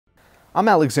I'm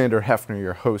Alexander Hefner,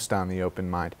 your host on The Open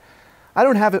Mind. I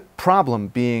don't have a problem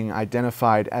being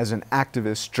identified as an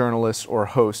activist, journalist, or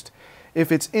host if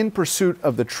it's in pursuit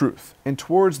of the truth and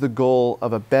towards the goal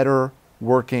of a better,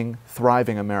 working,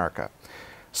 thriving America.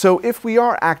 So if we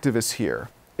are activists here,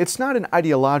 it's not an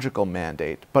ideological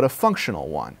mandate, but a functional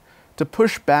one, to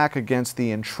push back against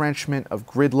the entrenchment of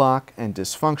gridlock and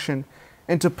dysfunction,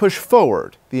 and to push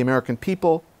forward the American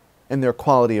people and their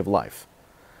quality of life.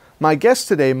 My guest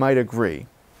today might agree,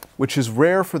 which is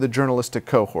rare for the journalistic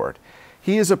cohort.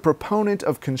 He is a proponent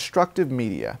of constructive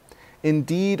media,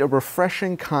 indeed a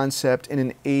refreshing concept in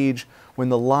an age when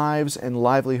the lives and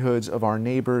livelihoods of our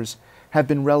neighbors have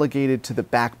been relegated to the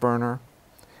back burner,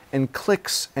 and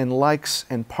clicks and likes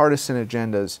and partisan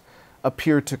agendas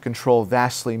appear to control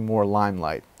vastly more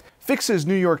limelight. Fix's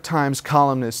New York Times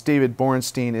columnist David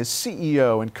Bornstein is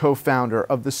CEO and co-founder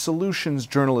of the Solutions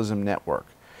Journalism Network,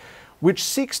 which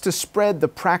seeks to spread the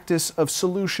practice of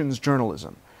solutions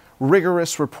journalism,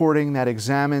 rigorous reporting that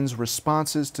examines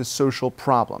responses to social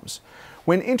problems.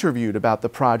 When interviewed about the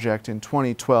project in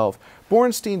 2012,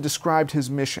 Bornstein described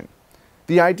his mission.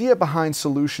 The idea behind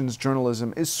solutions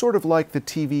journalism is sort of like the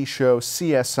TV show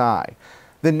CSI.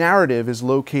 The narrative is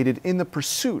located in the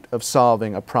pursuit of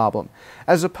solving a problem,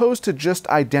 as opposed to just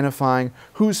identifying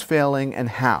who's failing and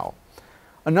how.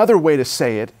 Another way to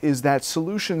say it is that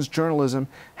solutions journalism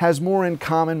has more in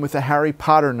common with a Harry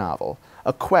Potter novel,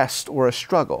 a quest or a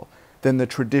struggle, than the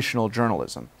traditional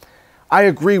journalism. I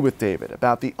agree with David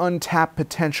about the untapped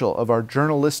potential of our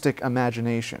journalistic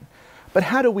imagination, but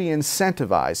how do we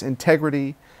incentivize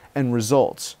integrity and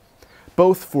results,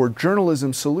 both for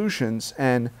journalism solutions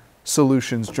and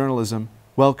solutions journalism?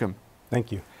 Welcome.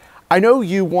 Thank you. I know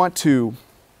you want to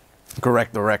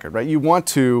correct the record, right? You want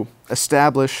to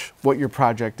establish what your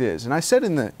project is. And I said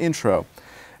in the intro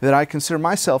that I consider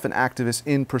myself an activist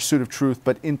in pursuit of truth,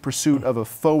 but in pursuit of a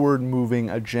forward-moving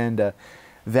agenda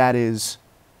that is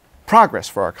progress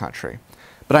for our country.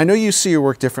 But I know you see your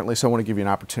work differently, so I want to give you an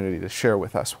opportunity to share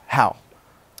with us how.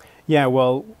 Yeah,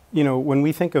 well, you know, when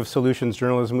we think of solutions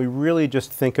journalism, we really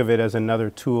just think of it as another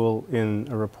tool in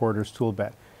a reporter's tool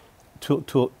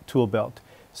belt.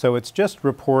 So it's just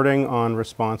reporting on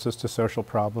responses to social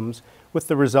problems with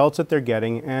the results that they're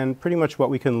getting and pretty much what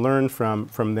we can learn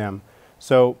from them.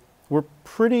 So we're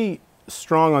pretty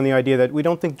strong on the idea that we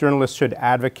don't think journalists should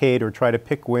advocate or try to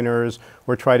pick winners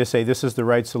or try to say this is the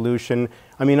right solution.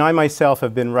 I mean, I myself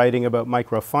have been writing about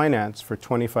microfinance for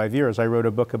 25 years. I wrote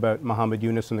a book about Muhammad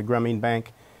Yunus and the Grameen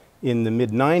Bank in the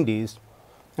mid-90s,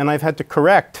 and I've had to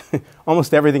correct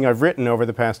almost everything I've written over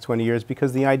the past 20 years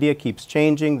because the idea keeps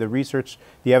changing, the research,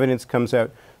 the evidence comes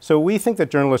out. So we think that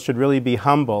journalists should really be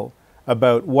humble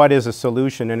about what is a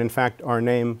solution, and in fact our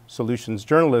name, Solutions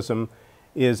Journalism,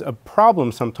 is a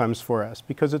problem sometimes for us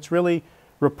because it's really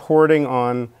reporting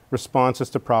on responses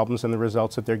to problems and the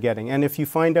results that they're getting. And if you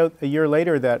find out a year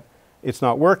later that it's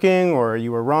not working or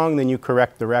you were wrong, then you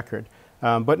correct the record.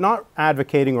 But not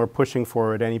advocating or pushing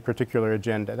forward any particular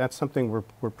agenda. That's something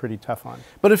we're pretty tough on.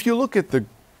 But if you look at the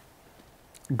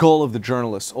goal of the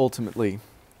journalists, ultimately,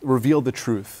 reveal the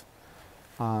truth.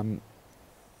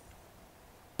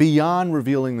 Beyond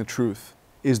revealing the truth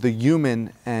is the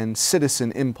human and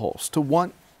citizen impulse to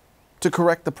want to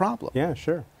correct the problem. Yeah,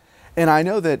 sure. And I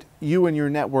know that you and your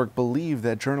network believe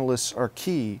that journalists are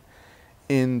key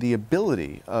in the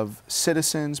ability of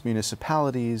citizens,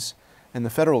 municipalities, and the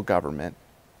federal government,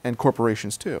 and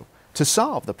corporations too, to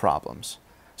solve the problems.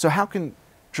 So how can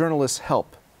journalists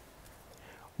help?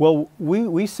 Well,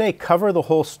 we say cover the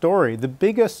whole story. The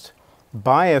biggest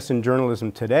bias in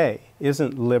journalism today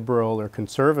isn't liberal or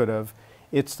conservative.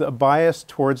 It's a bias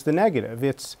towards the negative.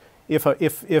 It's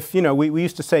if you know, we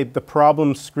used to say the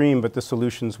problems scream but the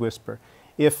solutions whisper.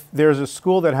 If there's a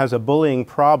school that has a bullying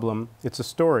problem, it's a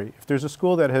story. If there's a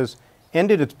school that has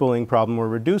ended its bullying problem or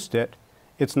reduced it,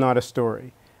 it's not a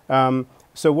story.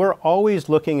 So we're always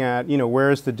looking at, you know,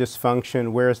 where's the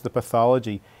dysfunction, where's the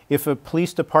pathology. If a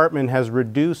police department has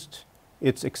reduced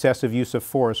its excessive use of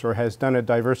force or has done a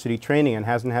diversity training and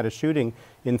hasn't had a shooting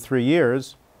in 3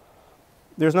 years,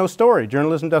 there's no story.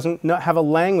 Journalism doesn't have a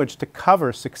language to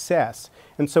cover success.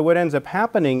 And so what ends up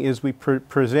happening is we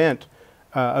present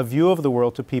a view of the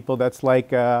world to people that's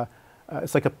like,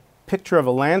 it's like a picture of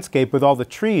a landscape with all the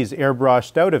trees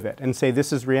airbrushed out of it and say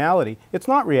this is reality. It's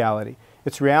not reality.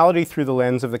 It's reality through the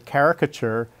lens of the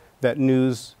caricature that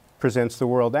news presents the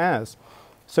world as.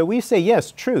 So we say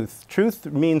yes, truth. Truth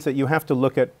means that you have to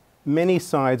look at many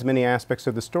sides, many aspects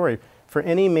of the story. For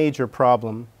any major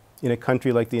problem in a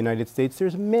country like the United States,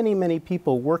 there's many, many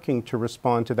people working to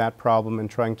respond to that problem and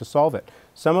trying to solve it.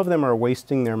 Some of them are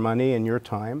wasting their money and your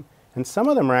time, And some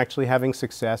of them are actually having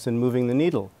success in moving the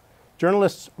needle.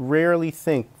 Journalists rarely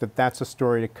think that that's a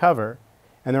story to cover,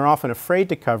 and they're often afraid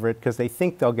to cover it because they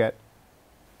think they'll get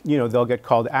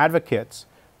called advocates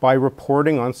by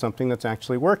reporting on something that's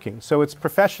actually working. So it's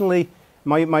professionally,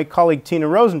 my colleague Tina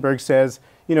Rosenberg says,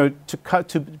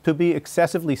 to be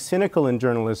excessively cynical in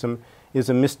journalism is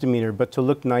a misdemeanor, but to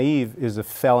look naive is a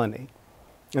felony.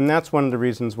 And that's one of the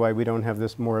reasons why we don't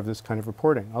have more of this kind of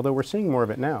reporting, although we're seeing more of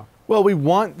it now. Well, we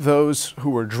want those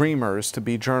who are dreamers to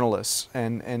be journalists,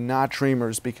 and not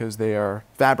dreamers because they are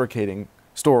fabricating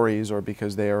stories or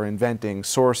because they are inventing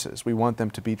sources. We want them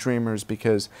to be dreamers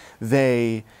because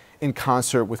they, in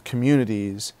concert with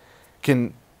communities,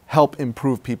 can help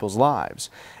improve people's lives.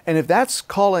 And if that's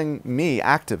calling me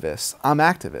activist, I'm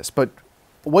activist. But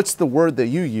what's the word that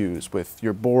you use with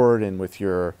your board and with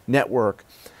your network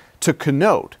to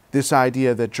connote this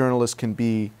idea that journalists can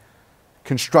be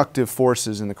constructive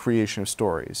forces in the creation of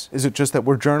stories? Is it just that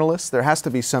we're journalists? There has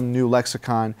to be some new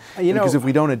lexicon, because if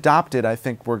we don't adopt it, I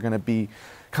think we're going to be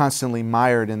constantly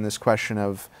mired in this question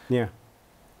of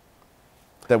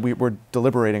that we're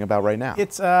deliberating about right now.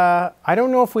 It's I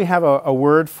don't know if we have a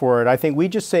word for it. I think we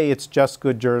just say it's just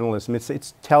good journalism.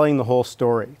 It's telling the whole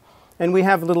story. And we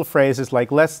have little phrases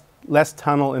like less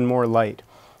tunnel and more light.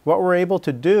 What we're able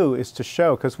to do is to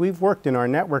show, because we've worked in our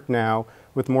network now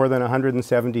with more than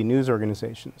 170 news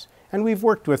organizations. And we've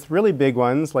worked with really big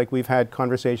ones, like we've had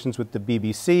conversations with the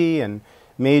BBC and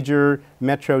major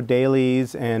metro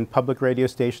dailies and public radio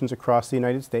stations across the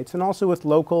United States, and also with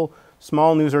local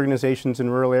small news organizations in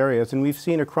rural areas. And we've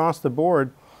seen across the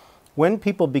board, when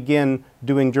people begin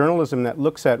doing journalism that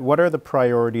looks at what are the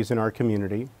priorities in our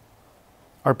community,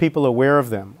 are people aware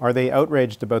of them? Are they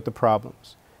outraged about the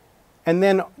problems? And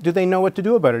then, do they know what to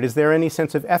do about it? Is there any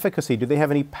sense of efficacy? Do they have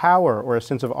any power or a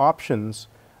sense of options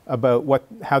about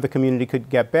how the community could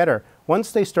get better?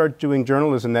 Once they start doing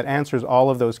journalism that answers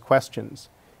all of those questions,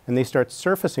 and they start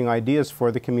surfacing ideas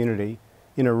for the community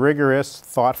in a rigorous,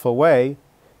 thoughtful way,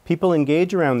 people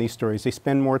engage around these stories. They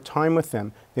spend more time with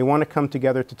them. They want to come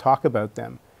together to talk about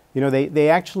them. They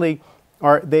actually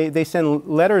they send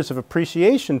letters of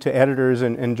appreciation to editors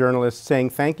and journalists saying,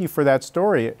 thank you for that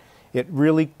story. It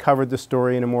really covered the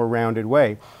story in a more rounded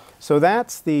way. So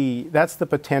that's the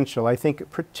potential. I think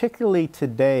particularly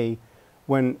today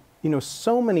when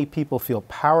so many people feel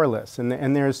powerless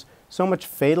and there's so much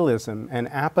fatalism and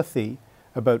apathy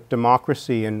about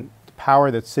democracy and the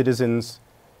power that citizens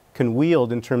can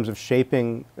wield in terms of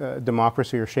shaping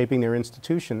democracy or shaping their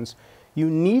institutions, you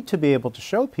need to be able to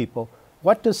show people,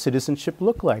 what does citizenship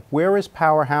look like? Where is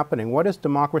power happening? What does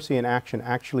democracy in action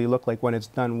actually look like when it's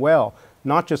done well,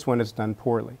 not just when it's done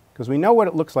poorly? Because we know what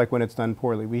it looks like when it's done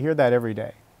poorly. We hear that every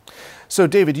day. So,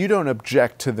 David, you don't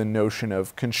object to the notion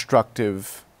of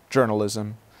constructive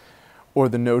journalism or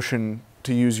the notion,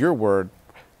 to use your word,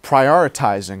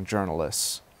 prioritizing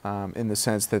journalists in the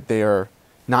sense that they are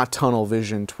not tunnel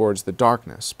vision towards the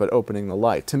darkness, but opening the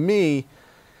light. To me,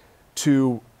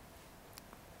 to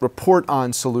report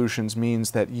on solutions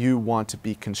means that you want to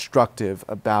be constructive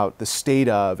about the state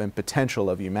of and potential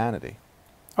of humanity.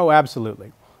 Oh,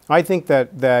 absolutely. I think that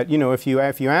if you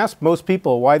ask most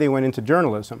people why they went into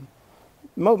journalism,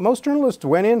 most journalists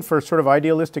went in for sort of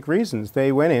idealistic reasons.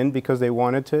 They went in because they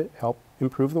wanted to help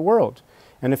improve the world.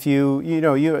 And if you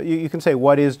can say,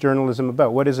 what is journalism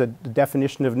about? What is a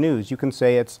definition of news? You can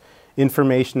say it's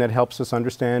information that helps us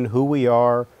understand who we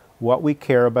are, what we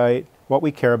care about,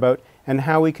 and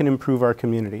how we can improve our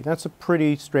community. That's a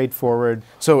pretty straightforward.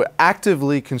 So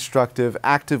actively constructive,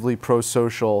 actively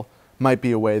pro-social might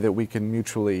be a way that we can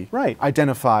mutually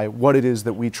identify what it is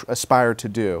that we aspire to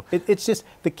do. It's just,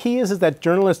 the key is that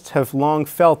journalists have long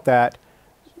felt that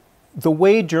the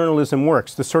way journalism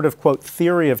works, the sort of, quote,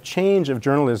 theory of change of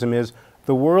journalism is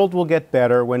the world will get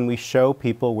better when we show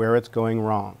people where it's going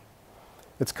wrong.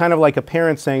 It's kind of like a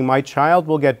parent saying, my child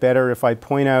will get better if I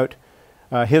point out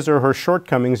his or her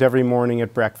shortcomings every morning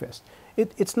at breakfast.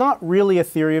 It's not really a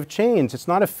theory of change. It's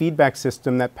not a feedback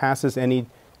system that passes any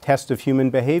test of human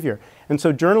behavior. And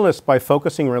so journalists, by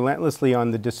focusing relentlessly on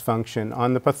the dysfunction,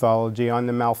 on the pathology, on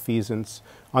the malfeasance,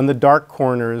 on the dark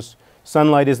corners,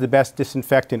 sunlight is the best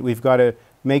disinfectant. We've got to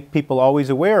make people always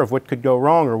aware of what could go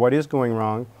wrong or what is going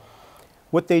wrong.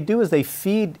 What they do is they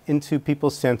feed into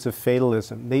people's sense of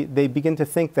fatalism. They begin to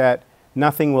think that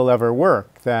nothing will ever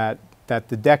work, that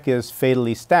the deck is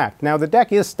fatally stacked. Now, the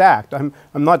deck is stacked. I'm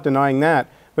not denying that.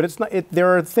 But it's not,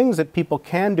 there are things that people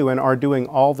can do and are doing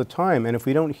all the time. And if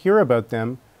we don't hear about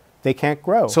them, they can't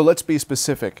grow. So let's be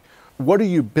specific. What are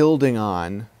you building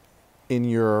on in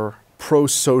your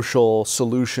pro-social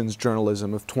solutions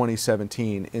journalism of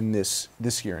 2017 in this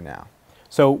year now?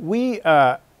 So we,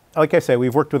 like I say,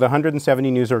 we've worked with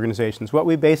 170 news organizations. What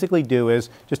we basically do is,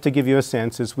 just to give you a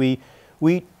sense, is we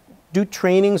do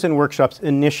trainings and workshops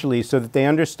initially so that they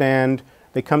understand,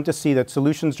 they come to see that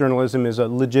solutions journalism is a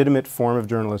legitimate form of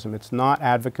journalism. It's not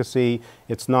advocacy,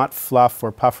 it's not fluff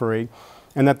or puffery,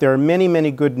 and that there are many,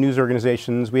 many good news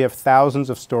organizations. We have thousands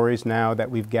of stories now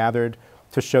that we've gathered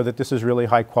to show that this is really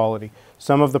high quality.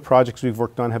 Some of the projects we've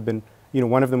worked on have been,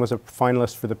 one of them was a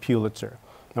finalist for the Pulitzer.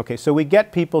 Okay, so we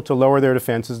get people to lower their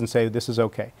defenses and say this is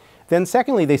okay. Then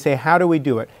secondly, they say, how do we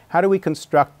do it? How do we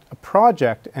construct a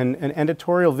project and an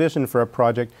editorial vision for a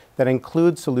project that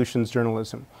includes solutions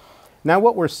journalism? Now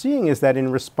what we're seeing is that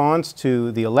in response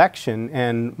to the election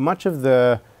and much of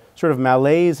the sort of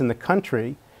malaise in the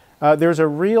country, there's a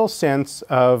real sense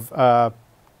of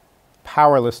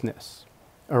powerlessness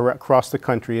across the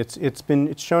country.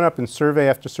 It's shown up in survey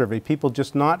after survey, people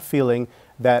just not feeling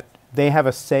that they have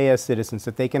a say as citizens,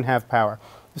 that they can have power.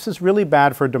 This is really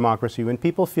bad for democracy. When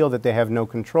people feel that they have no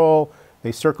control,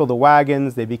 they circle the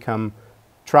wagons, they become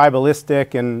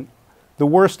tribalistic, and the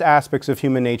worst aspects of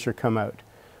human nature come out.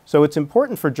 So it's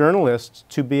important for journalists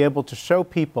to be able to show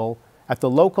people at the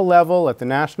local level, at the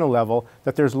national level,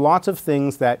 that there's lots of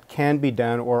things that can be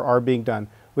done or are being done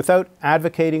without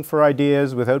advocating for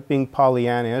ideas, without being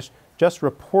Pollyannish, just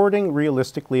reporting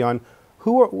realistically on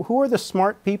who are the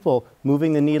smart people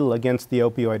moving the needle against the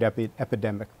opioid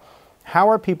epidemic? How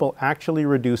are people actually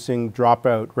reducing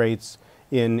dropout rates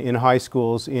in high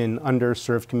schools, in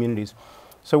underserved communities?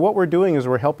 So what we're doing is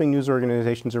we're helping news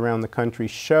organizations around the country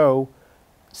show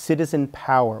citizen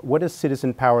power. What does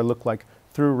citizen power look like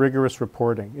through rigorous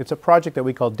reporting? It's a project that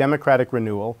we call Democratic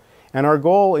Renewal, and our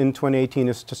goal in 2018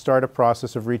 is to start a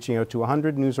process of reaching out to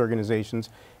 100 news organizations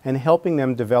and helping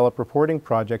them develop reporting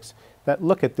projects that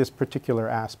look at this particular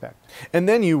aspect. And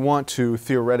then you want to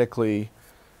theoretically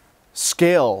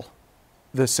scale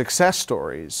the success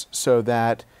stories so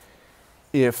that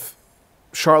if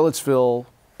Charlottesville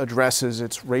addresses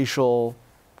its racial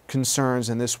concerns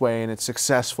in this way and it's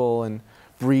successful and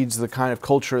breeds the kind of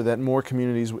culture that more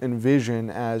communities envision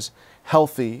as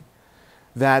healthy,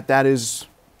 that is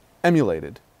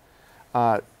emulated.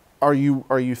 Are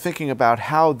you thinking about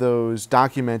how those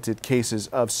documented cases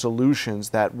of solutions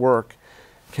that work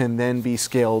can then be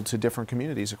scaled to different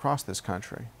communities across this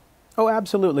country? Oh,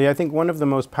 absolutely. I think one of the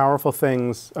most powerful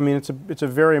things, I mean, it's a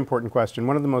very important question.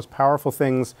 One of the most powerful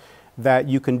things that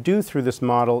you can do through this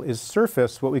model is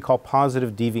surface what we call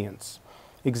positive deviance.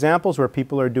 Examples where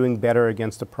people are doing better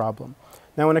against a problem.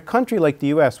 Now, in a country like the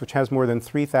US, which has more than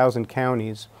 3,000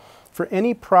 counties, for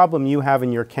any problem you have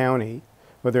in your county,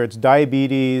 whether it's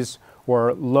diabetes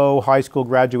or low high school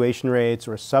graduation rates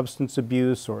or substance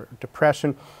abuse or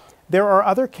depression, there are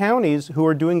other counties who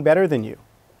are doing better than you.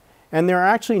 And there are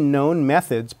actually known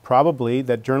methods, probably,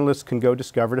 that journalists can go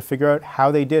discover to figure out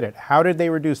how they did it. How did they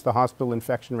reduce the hospital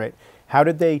infection rate? How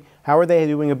are they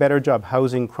doing a better job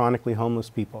housing chronically homeless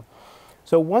people?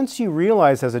 So once you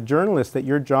realize as a journalist that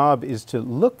your job is to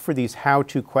look for these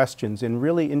how-to questions in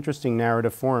really interesting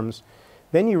narrative forms,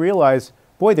 then you realize,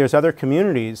 boy, there's other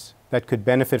communities that could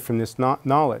benefit from this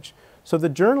knowledge. So the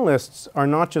journalists are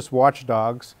not just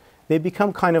watchdogs, they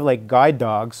become kind of like guide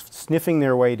dogs, sniffing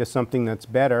their way to something that's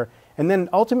better, and then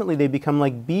ultimately they become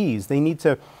like bees. They need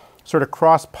to sort of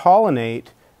cross-pollinate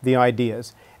the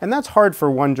ideas. And that's hard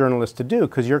for one journalist to do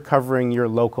because you're covering your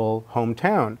local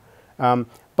hometown.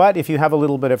 But if you have a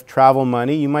little bit of travel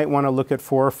money, you might want to look at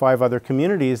 4 or 5 other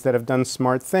communities that have done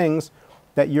smart things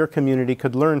that your community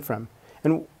could learn from.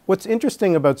 And what's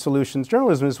interesting about solutions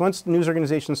journalism is once news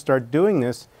organizations start doing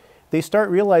this, they start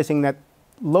realizing that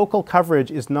local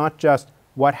coverage is not just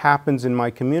what happens in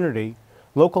my community.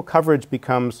 Local coverage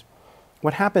becomes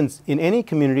what happens in any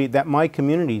community that my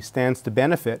community stands to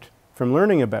benefit from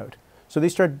learning about. So they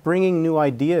start bringing new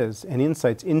ideas and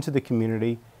insights into the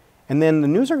community. And then the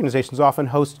news organizations often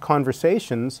host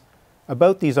conversations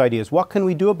about these ideas. What can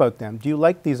we do about them? Do you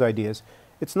like these ideas?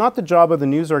 It's not the job of the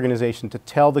news organization to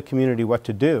tell the community what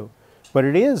to do, but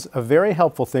it is a very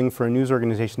helpful thing for a news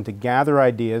organization to gather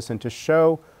ideas and to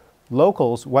show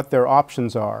locals what their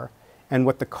options are and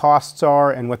what the costs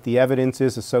are and what the evidence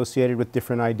is associated with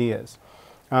different ideas.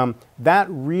 That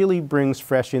really brings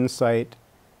fresh insight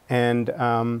and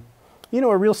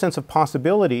a real sense of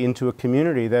possibility into a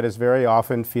community that is very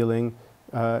often feeling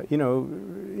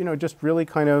just really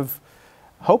kind of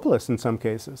hopeless in some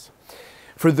cases.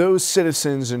 For those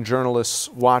citizens and journalists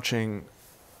watching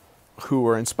who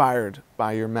are inspired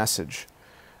by your message,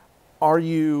 are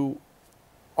you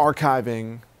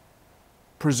archiving,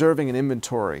 preserving an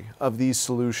inventory of these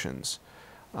solutions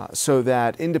so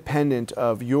that independent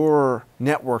of your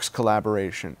network's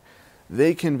collaboration,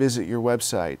 they can visit your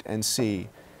website and see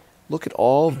look at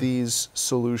all these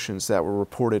solutions that were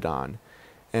reported on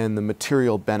and the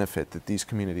material benefit that these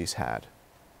communities had?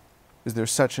 Is there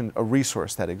such a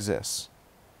resource that exists?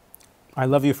 I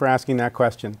love you for asking that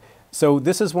question. So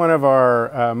this is one of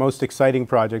our most exciting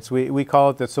projects. We call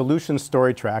it the Solution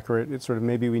Story Tracker. It's sort of,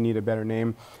 maybe we need a better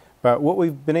name. But what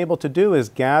we've been able to do is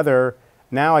gather,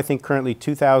 now I think currently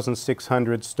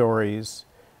 2,600 stories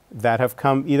that have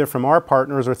come either from our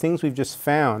partners or things we've just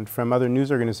found from other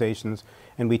news organizations.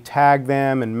 And we tag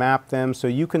them and map them. So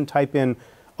you can type in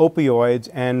opioids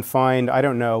and find, I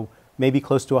don't know, maybe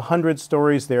close to 100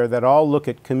 stories there that all look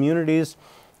at communities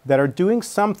that are doing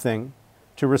something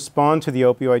to respond to the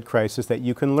opioid crisis that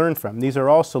you can learn from. These are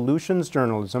all solutions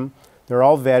journalism. They're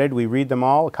all vetted. We read them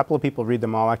all. A couple of people read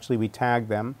them all. Actually, we tag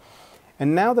them.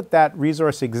 And now that that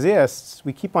resource exists,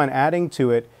 we keep on adding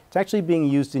to it. It's actually being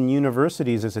used in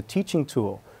universities as a teaching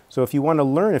tool. So if you want to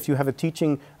learn, if you have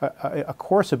a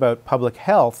course about public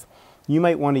health, you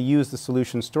might want to use the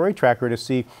Solution Story Tracker to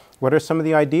see what are some of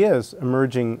the ideas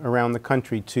emerging around the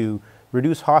country to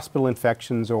reduce hospital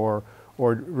infections or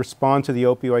respond to the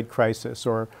opioid crisis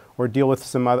or deal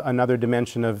with another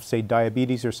dimension of, say,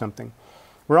 diabetes or something.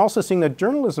 We're also seeing that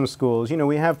journalism schools,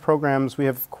 we have programs, we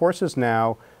have courses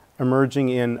now emerging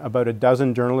in about a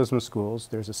dozen journalism schools.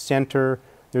 There's a center,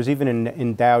 there's even an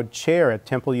endowed chair at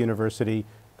Temple University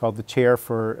called the Chair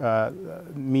for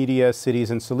Media, Cities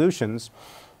and Solutions.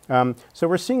 So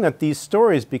we're seeing that these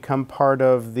stories become part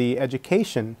of the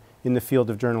education in the field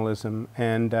of journalism,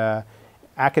 and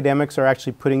academics are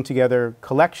actually putting together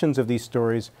collections of these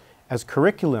stories as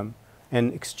curriculum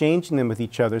and exchanging them with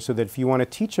each other so that if you want to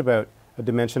teach about a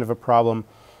dimension of a problem,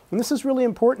 and this is really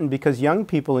important because young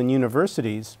people in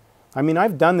universities, I mean,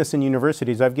 I've done this in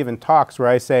universities, I've given talks where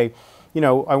I say,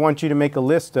 I want you to make a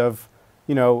list of,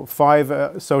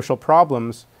 5 social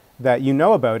problems that you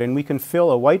know about, and we can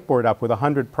fill a whiteboard up with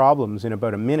 100 problems in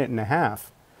about a minute and a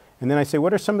half. And then I say,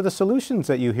 what are some of the solutions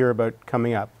that you hear about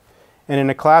coming up? And in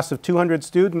a class of 200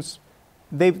 students,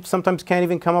 they sometimes can't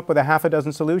even come up with a half a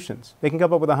dozen solutions. They can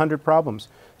come up with 100 problems.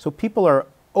 So people are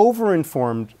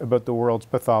over-informed about the world's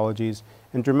pathologies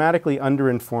and dramatically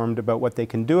under-informed about what they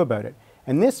can do about it.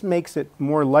 And this makes it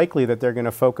more likely that they're going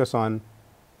to focus on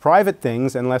private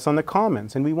things and less on the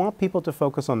commons. And we want people to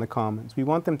focus on the commons. We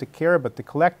want them to care about the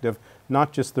collective,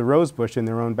 not just the rose bush in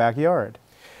their own backyard.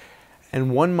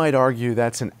 And one might argue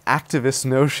that's an activist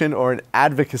notion or an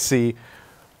advocacy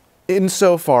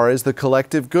insofar as the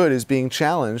collective good is being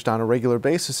challenged on a regular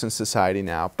basis in society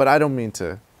now. But I don't mean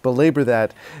to belabor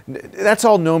that. That's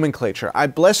all nomenclature. I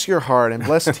bless your heart and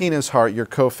bless Tina's heart, your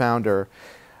co-founder,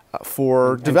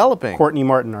 for developing. Courtney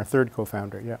Martin, our third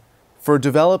co-founder, yeah. For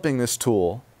developing this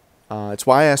tool. It's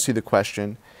why I asked you the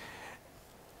question.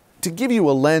 To give you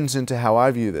a lens into how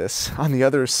I view this, on the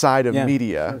other side of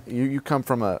media, sure. You come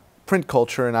from a print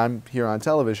culture and I'm here on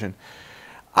television.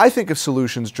 I think of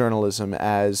solutions journalism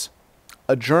as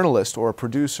a journalist or a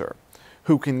producer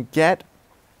who can get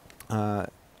a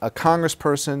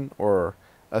congressperson or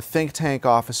a think tank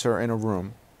officer in a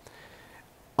room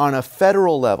on a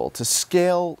federal level to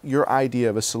scale your idea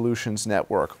of a solutions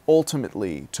network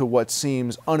ultimately to what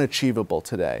seems unachievable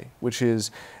today, which is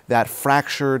that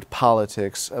fractured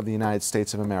politics of the United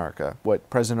States of America, what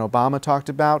President Obama talked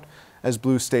about as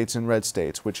blue states and red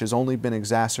states, which has only been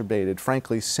exacerbated,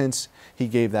 frankly, since he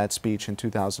gave that speech in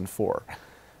 2004.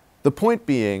 The point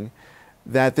being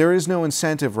that there is no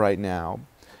incentive right now,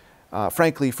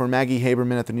 frankly, for Maggie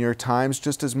Haberman at the New York Times,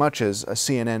 just as much as a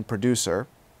CNN producer.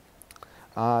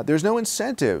 There's no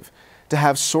incentive to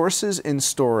have sources in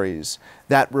stories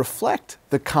that reflect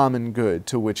the common good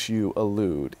to which you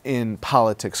allude in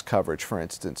politics coverage, for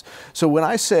instance. So when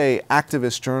I say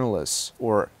activist journalists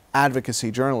or advocacy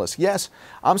journalists, yes,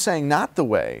 I'm saying not the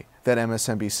way that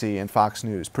MSNBC and Fox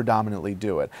News predominantly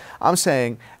do it. I'm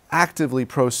saying actively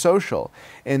pro-social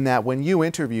in that when you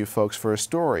interview folks for a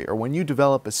story or when you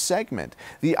develop a segment,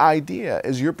 the idea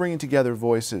is you're bringing together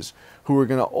voices who are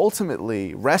going to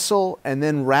ultimately wrestle and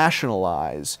then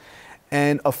rationalize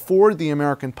and afford the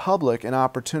American public an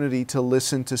opportunity to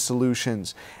listen to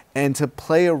solutions and to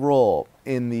play a role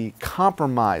in the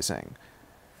compromising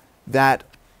that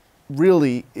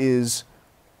really is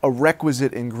a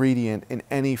requisite ingredient in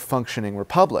any functioning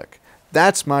republic.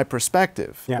 That's my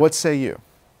perspective. Yeah. What say you?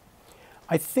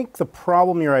 I think the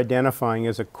problem you're identifying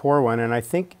is a core one, and I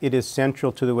think it is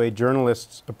central to the way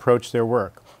journalists approach their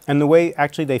work and the way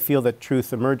actually they feel that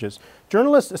truth emerges.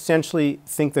 Journalists essentially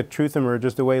think that truth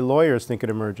emerges the way lawyers think it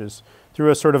emerges, through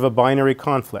a sort of a binary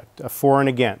conflict, a for and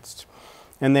against.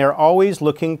 And they're always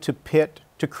looking to pit,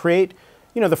 to create,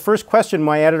 the first question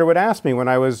my editor would ask me when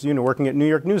I was, working at New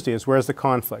York Newsday is, where's the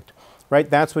conflict? right?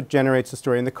 That's what generates the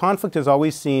story. And the conflict is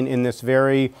always seen in this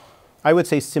very, I would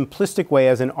say, simplistic way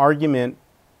as an argument,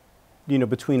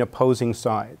 between opposing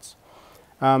sides.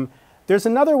 There's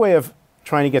another way of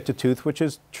trying to get to truth, which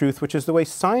is the way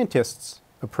scientists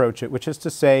approach it, which is to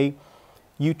say,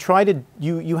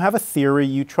 you have a theory,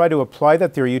 you try to apply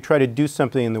that theory, you try to do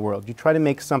something in the world, you try to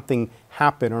make something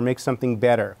happen or make something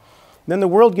better. Then the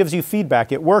world gives you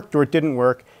feedback. It worked or it didn't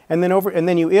work, and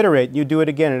then you iterate, you do it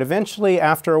again, and eventually,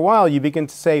 after a while, you begin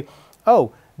to say,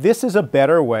 oh, this is a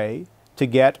better way to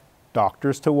get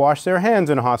doctors to wash their hands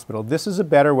in a hospital. This is a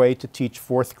better way to teach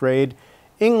 4th grade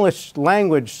English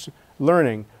language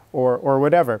learning or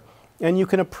whatever. And you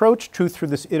can approach truth through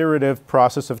this iterative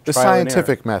process of trial and error. The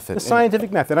scientific method. The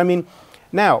scientific method. I mean,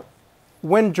 now,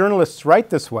 when journalists write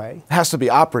this way... It has to be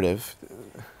operative.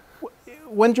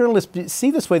 When journalists see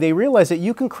this way, they realize that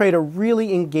you can create a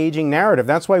really engaging narrative.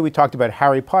 That's why we talked about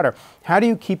Harry Potter. How do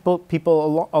you keep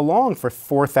people along for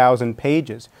 4,000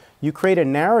 pages? You create a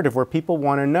narrative where people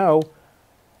want to know,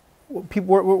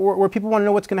 where people want to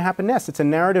know what's going to happen next. It's a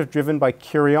narrative driven by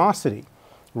curiosity,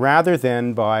 rather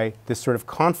than by this sort of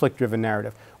conflict-driven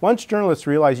narrative. Once journalists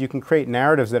realize you can create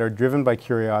narratives that are driven by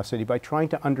curiosity, by trying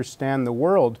to understand the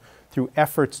world through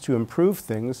efforts to improve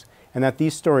things, and that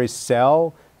these stories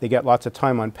sell, they get lots of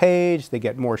time on page, they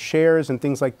get more shares and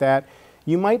things like that,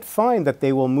 you might find that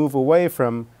they will move away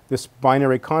from this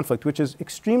binary conflict, which is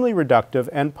extremely reductive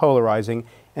and polarizing,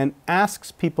 and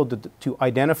asks people to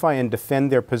identify and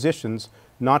defend their positions,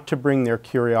 not to bring their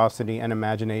curiosity and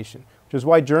imagination, which is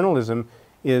why journalism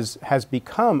has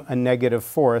become a negative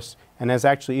force and has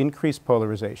actually increased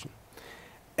polarization.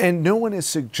 And no one is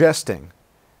suggesting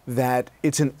that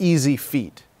it's an easy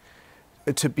feat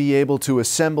to be able to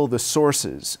assemble the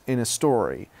sources in a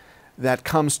story that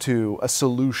comes to a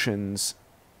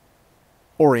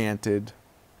solutions-oriented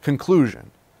conclusion,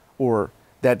 or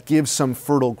that gives some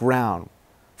fertile ground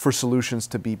for solutions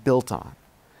to be built on.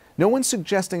 No one's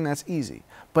suggesting that's easy,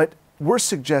 but we're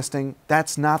suggesting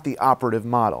that's not the operative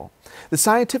model. The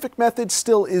scientific method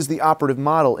still is the operative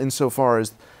model insofar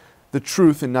as the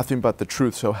truth and nothing but the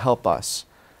truth, so help us.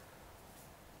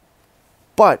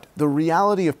 But the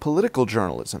reality of political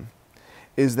journalism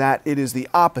is that it is the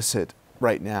opposite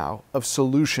right now of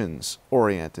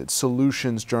solutions-oriented.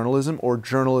 Solutions journalism or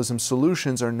journalism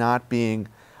solutions are not being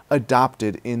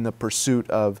adopted in the pursuit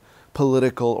of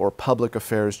political or public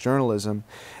affairs journalism.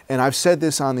 And I've said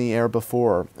this on the air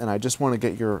before, and I just want to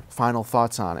get your final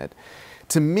thoughts on it.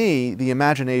 To me, the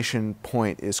imagination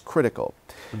point is critical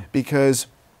because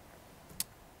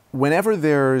whenever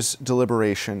there's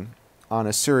deliberation on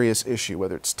a serious issue,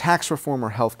 whether it's tax reform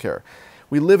or healthcare,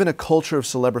 we live in a culture of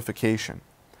celebrification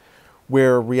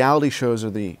where reality shows are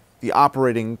the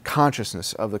operating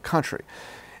consciousness of the country.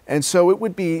 And so it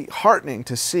would be heartening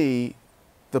to see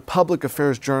the public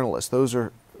affairs journalists, those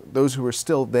who are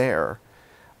still there,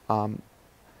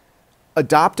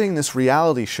 adopting this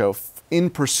reality show in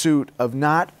pursuit of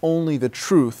not only the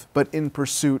truth, but in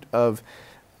pursuit of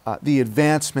the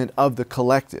advancement of the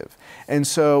collective. And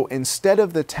so instead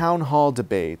of the town hall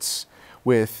debates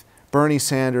with Bernie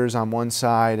Sanders on one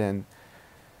side and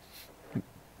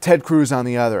Ted Cruz on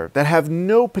the other, that have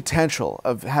no potential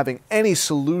of having any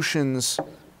solutions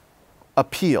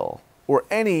appeal or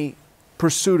any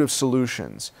pursuit of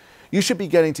solutions, you should be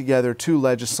getting together two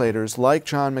legislators like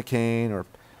John McCain or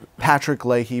Patrick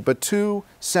Leahy, but two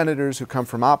senators who come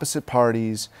from opposite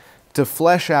parties to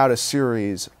flesh out a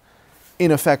series, in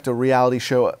effect a reality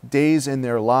show, days in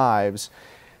their lives,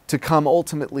 to come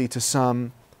ultimately to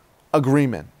some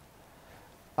agreement.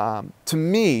 To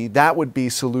me, that would be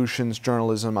solutions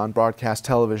journalism on broadcast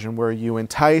television, where you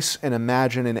entice and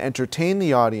imagine and entertain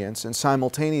the audience and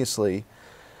simultaneously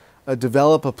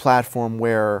develop a platform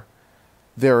where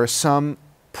there are some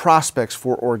prospects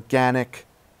for organic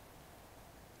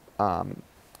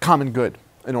common good,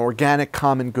 an organic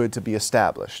common good to be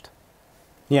established.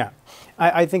 Yeah,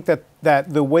 I think that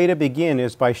the way to begin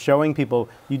is by showing people,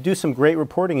 you do some great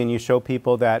reporting and you show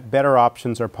people that better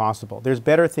options are possible. There's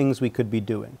better things we could be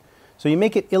doing. So you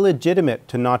make it illegitimate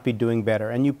to not be doing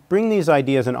better, and you bring these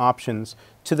ideas and options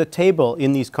to the table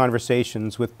in these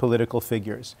conversations with political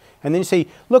figures. And then you say,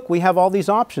 look, we have all these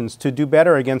options to do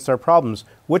better against our problems.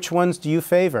 Which ones do you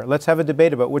favor? Let's have a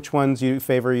debate about which ones you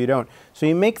favor or you don't. So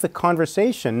you make the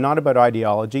conversation not about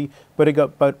ideology, but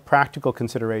about practical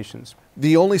considerations.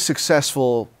 The only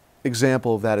successful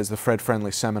example of that is the Fred Friendly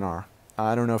seminar.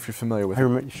 I don't know if you're familiar with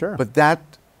it. Sure. But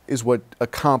that is what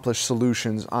accomplished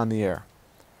solutions on the air.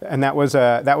 And that was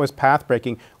path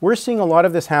breaking. We're seeing a lot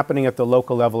of this happening at the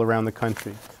local level around the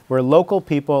country. where local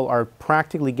people are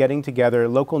practically getting together,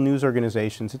 local news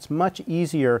organizations. It's much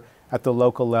easier at the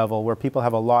local level where people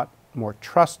have a lot more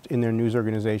trust in their news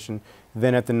organization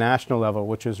than at the national level,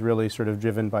 which is really sort of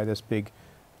driven by this big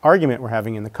argument we're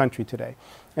having in the country today.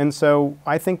 And so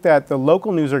I think that the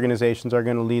local news organizations are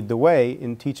going to lead the way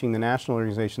in teaching the national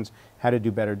organizations how to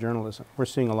do better journalism. We're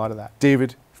seeing a lot of that.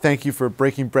 David, thank you for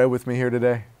breaking bread with me here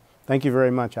today. Thank you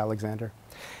very much, Alexander.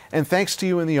 And thanks to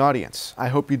you in the audience. I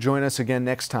hope you join us again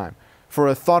next time for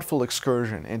a thoughtful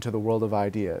excursion into the world of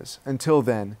ideas. Until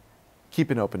then,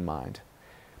 keep an open mind.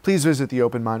 Please visit the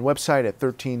Open Mind website at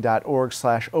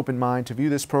 13.org/openmind to view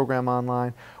this program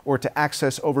online or to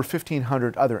access over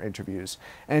 1,500 other interviews.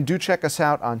 And do check us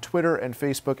out on Twitter and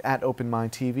Facebook at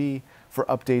OpenMindTV for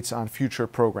updates on future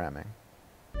programming.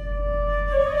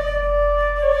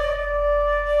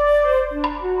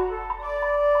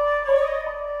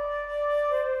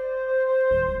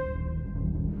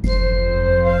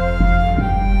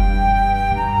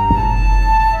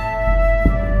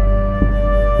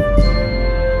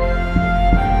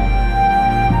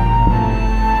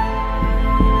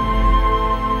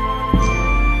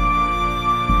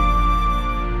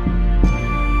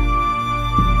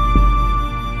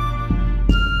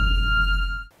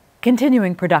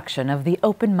 Continuing production of The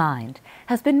Open Mind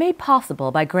has been made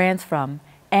possible by grants from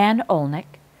Ann Olnick,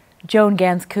 Joan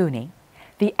Gans Cooney,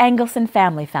 the Engelson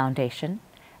Family Foundation,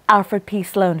 Alfred P.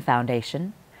 Sloan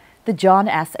Foundation, the John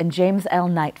S. and James L.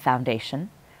 Knight Foundation,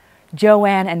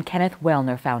 Joanne and Kenneth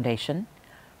Wellner Foundation,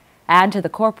 and to the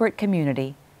corporate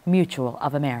community Mutual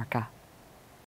of America.